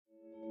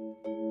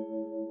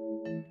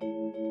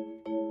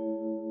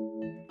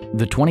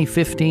The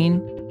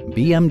 2015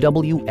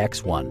 BMW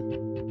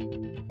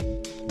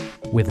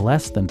X1. With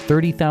less than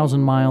 30,000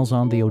 miles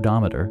on the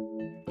odometer,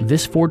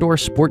 this four-door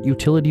sport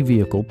utility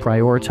vehicle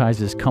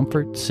prioritizes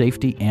comfort,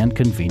 safety, and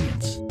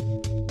convenience.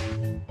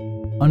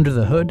 Under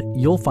the hood,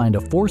 you'll find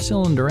a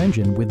four-cylinder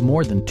engine with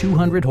more than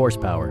 200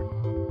 horsepower,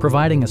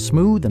 providing a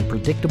smooth and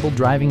predictable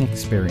driving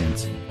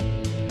experience.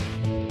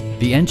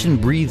 The engine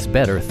breathes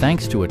better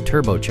thanks to a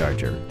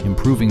turbocharger,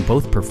 improving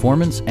both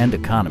performance and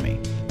economy.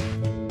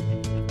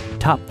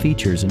 Top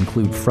features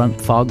include front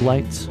fog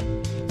lights,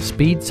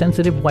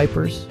 speed-sensitive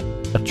wipers,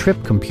 a trip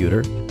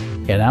computer,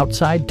 an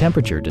outside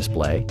temperature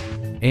display,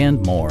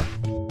 and more.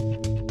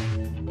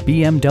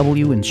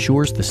 BMW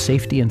ensures the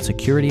safety and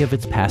security of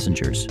its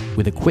passengers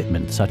with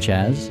equipment such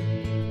as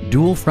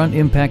dual front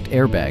impact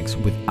airbags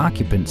with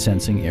occupant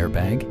sensing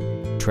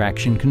airbag,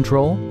 traction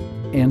control,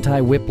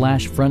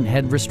 anti-whiplash front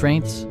head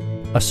restraints,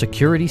 a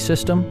security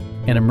system,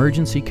 an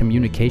emergency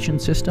communication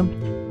system,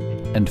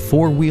 and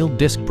four-wheel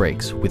disc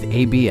brakes with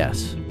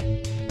ABS.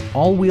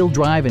 All-wheel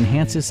drive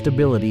enhances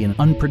stability in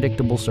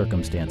unpredictable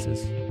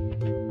circumstances.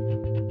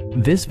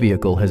 This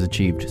vehicle has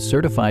achieved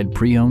certified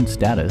pre-owned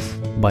status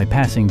by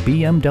passing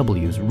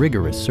BMW's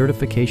rigorous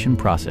certification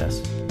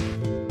process.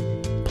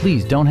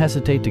 Please don't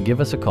hesitate to give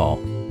us a call.